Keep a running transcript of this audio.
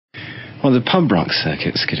Well, the pub rock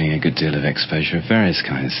circuit's getting a good deal of exposure of various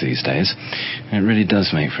kinds these days. And it really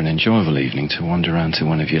does make for an enjoyable evening to wander around to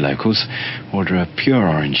one of your locals, order a pure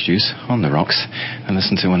orange juice on the rocks, and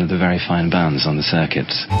listen to one of the very fine bands on the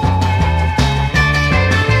circuits.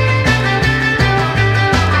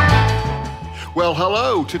 Well,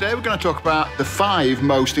 hello. Today we're going to talk about the 5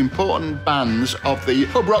 most important bands of the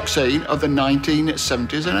pub rock scene of the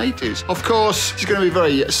 1970s and 80s. Of course, it's going to be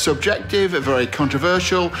very subjective, very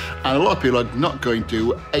controversial, and a lot of people are not going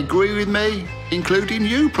to agree with me, including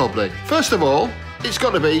you probably. First of all, it's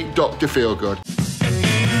got to be Dr Feelgood.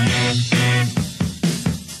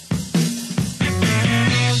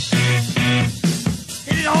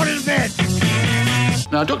 Hit it hard in the bed.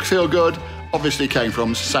 Now, Dr Feelgood obviously came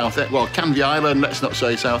from Canvey Island, let's not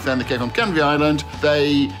say Southend, they came from Canvey Island.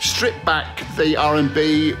 They stripped back the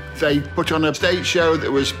R&B, they put on a stage show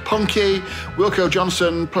that was punky. Wilko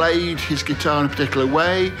Johnson played his guitar in a particular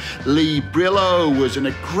way. Lee Brillo was an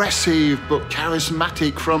aggressive but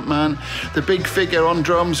charismatic frontman. The big figure on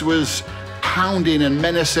drums was pounding and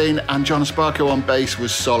menacing, and John Sparko on bass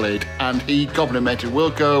was solid, and he complimented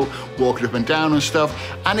Wilko, walking up and down and stuff,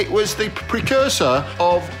 and it was the precursor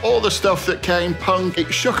of all the stuff that came punk.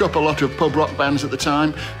 It shook up a lot of pub rock bands at the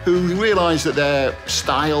time who realised that their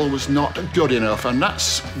style was not good enough, and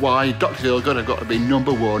that's why Dr Feelgood have got to be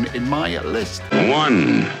 #1 in my list.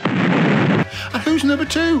 1. And who's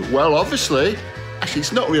 #2? Well, obviously, actually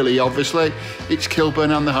it's not really obviously, it's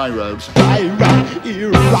Kilburn and the High Roads. I rock,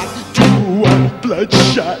 you rock to a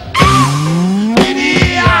bloodshot.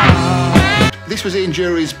 This was Ian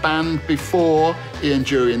Dury's band before Ian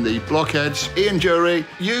Dury and the Blockheads. Ian Dury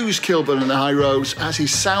used Kilburn and the High Roads as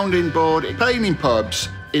his sounding board, playing in pubs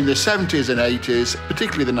in the 70s and 80s,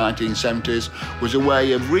 particularly the 1970s, was a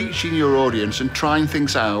way of reaching your audience and trying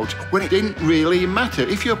things out when it didn't really matter.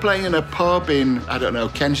 If you're playing in a pub in, I don't know,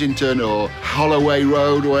 Kensington or Holloway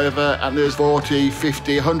Road or whatever, and there's 40,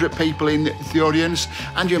 50, 100 people in the audience,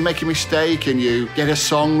 and you make a mistake and you get a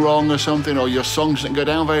song wrong or something, or your song doesn't go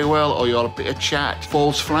down very well, or your bit of chat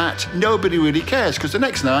falls flat, nobody really cares, because the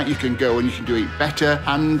next night you can go and you can do it better,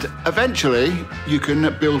 and eventually you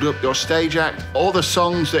can build up your stage act. All the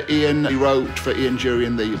songs that Ian wrote for Ian Dury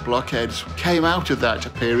and the Blockheads came out of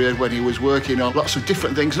that period when he was working on lots of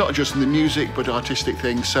different things, not just in the music but artistic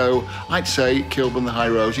things. So I'd say Kilburn the High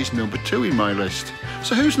Roads is #2 in my list.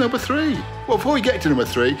 So who's #3? Well, before we get to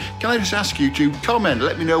 #3, can I just ask you to comment,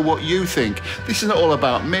 let me know what you think. This is not all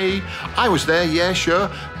about me. I was there, yeah, sure,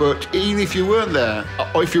 but even if you weren't there,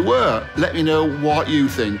 or if you were, let me know what you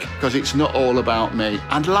think, because it's not all about me.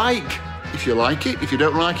 And like, if you like it. If you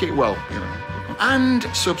don't like it, well, you know. And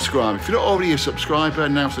subscribe. If you're not already a subscriber,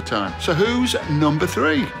 now's the time. So who's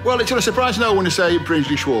 #3? Well, it's gonna surprise no one to say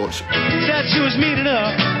Brinsley Schwarz. Said she was meeting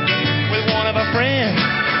up with one of her friends.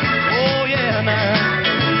 Oh yeah, nah,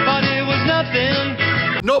 but it was nothing.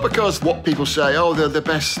 Not because what people say, oh, they're the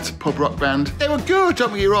best pub rock band. They were good, don't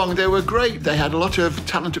get me wrong, they were great. They had a lot of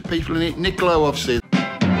talented people in it. Nick Lowe, obviously.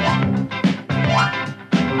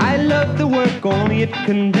 I love the work only it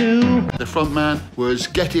can do. The frontman was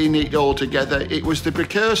getting it all together. It was the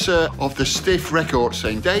precursor of the Stiff record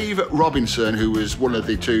scene. Dave Robinson, who was one of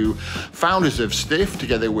the 2 founders of Stiff,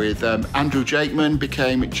 together with Andrew Jakeman,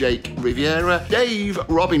 became Jake Riviera. Dave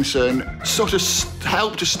Robinson sort of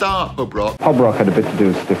helped to start pub rock. Pub rock had a bit to do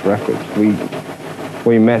with Stiff Records.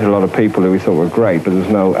 We met a lot of people who we thought were great, but there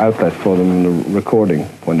was no outlet for them in the recording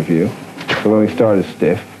point of view. So when we started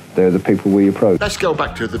Stiff, they're the people we approach. Let's go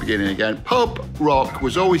back to the beginning again. Pub rock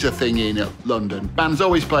was always a thing in London. Bands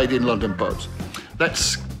always played in London pubs.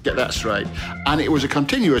 Let's get that straight. And it was a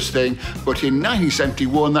continuous thing, but in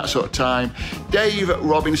 1971, that sort of time, Dave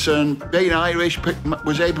Robinson, being Irish,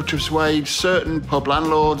 was able to persuade certain pub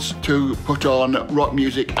landlords to put on rock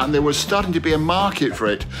music, and there was starting to be a market for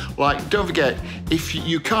it. Like, don't forget, if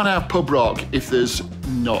you can't have pub rock if there's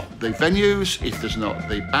not the venues, if there's not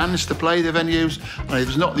the bands to play the venues, and if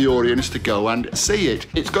there's not the audience to go and see it.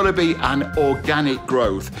 It's got to be an organic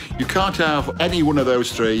growth. You can't have any one of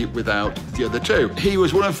those 3 without the other 2. He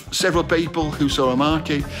was one of several people who saw a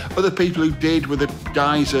market. Other people who did were the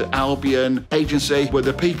guys at Albion Agency, were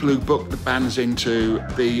the people who booked the bands into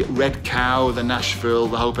the Red Cow, the Nashville,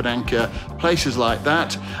 the Hope and Anchor, places like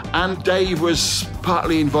that. And Dave was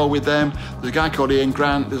partly involved with them. There's a guy called Ian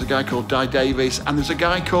Grant, there's a guy called Di Davies, and there's a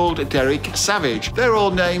guy called Derek Savage. They're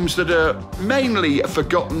all names that are mainly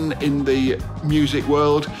forgotten in the music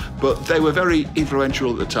world, but they were very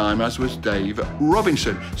influential at the time, as was Dave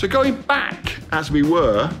Robinson. So going back as we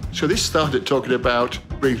were, so this started talking about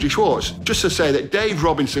Brinsley Schwarz. Just to say that Dave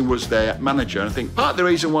Robinson was their manager, and I think part of the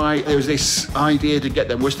reason why there was this idea to get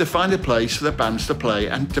them was to find a place for the bands to play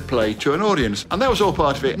and to play to an audience. And that was all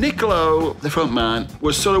part of it. Nick Lowe, the front man,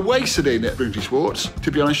 was sort of wasted in at Brinsley Schwarz,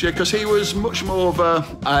 to be honest with you, because he was much more of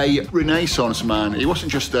a Renaissance man. He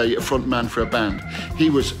wasn't just a front man for a band.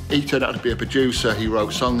 He turned out to be a producer, he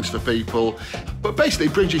wrote songs for people. But basically,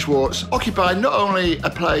 Brinsley Schwarz occupied not only a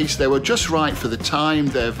place, they were just right for the time,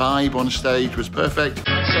 their vibe on stage was perfect.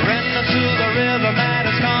 Surrender to the rhythm that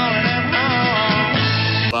is calling him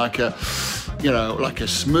home. Like a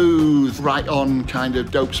smooth, right-on kind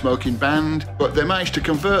of dope-smoking band. But they managed to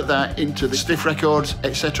convert that into the stiff records,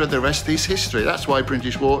 etc. The rest is history. That's why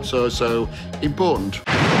Brinsley Schwarz are so important.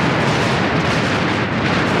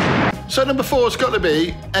 So number 4's got to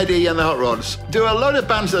be Eddie and the Hot Rods. There are a load of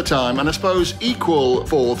bands at the time, and I suppose equal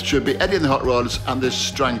fourth should be Eddie and the Hot Rods and the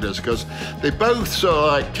Stranglers, because they both sort of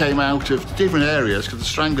like came out of different areas, because the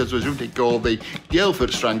Stranglers was really called the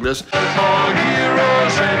Guildford Stranglers.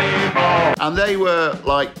 And they were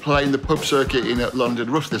like playing the pub circuit in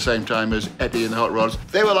London roughly the same time as Eddie and the Hot Rods.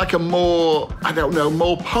 They were like a more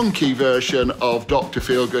punky version of Dr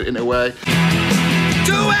Feelgood in a way.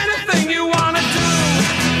 Do anything you want to do.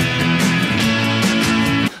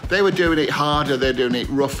 They were doing it harder, they're doing it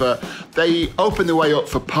rougher. They opened the way up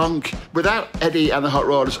for punk. Without Eddie and the Hot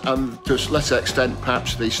Rods, and to a lesser extent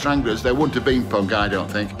perhaps the Stranglers, there wouldn't have been punk, I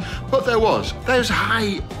don't think. But there was a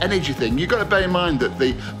high energy thing. You've got to bear in mind that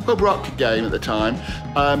the pub rock game at the time,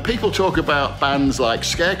 people talk about bands like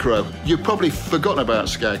Scarecrow. You've probably forgotten about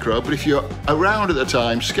Scarecrow, but if you're around at the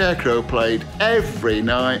time, Scarecrow played every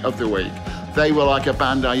night of the week. They were like a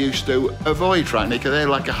band I used to avoid, frankly, because they're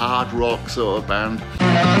like a hard rock sort of band.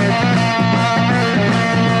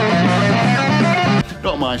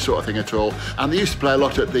 Not my sort of thing at all. And they used to play a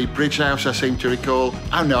lot at the Bridge House, I seem to recall.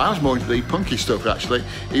 Oh no, I was more into the punky stuff actually,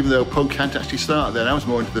 even though punk hadn't actually started then. I was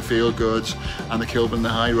more into the Feelgoods and the Kilburn, the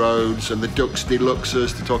High Roads, and the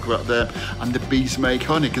Deluxes, to talk about them, and the Bees Make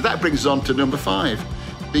Honey, because that brings us on to number 5.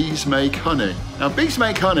 Bees Make Honey. Now, Bees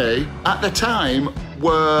Make Honey, at the time,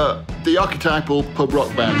 were the archetypal pub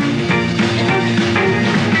rock band.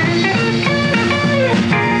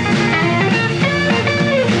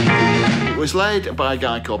 It was led by a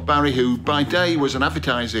guy called Barry, who by day was an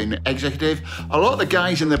advertising executive. A lot of the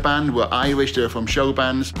guys in the band were Irish, they were from show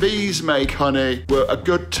bands. Bees Make Honey were a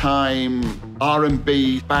good time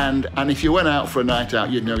R&B band, and if you went out for a night out,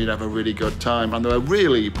 you'd know you'd have a really good time, and they were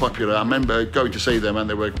really popular. I remember going to see them, and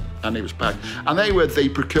it was packed. And they were the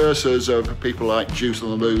precursors of people like Juice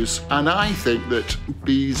and the Loose, and I think that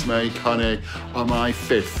Bees Make Honey are my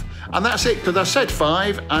 5th. And that's it, because I said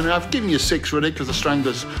 5, and I've given you 6 really, because the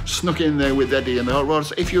Stranglers snuck in there with Eddie and the Hot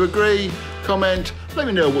Rods. If you agree, comment, let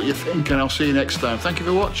me know what you think, and I'll see you next time. Thank you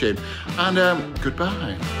for watching, and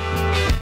goodbye.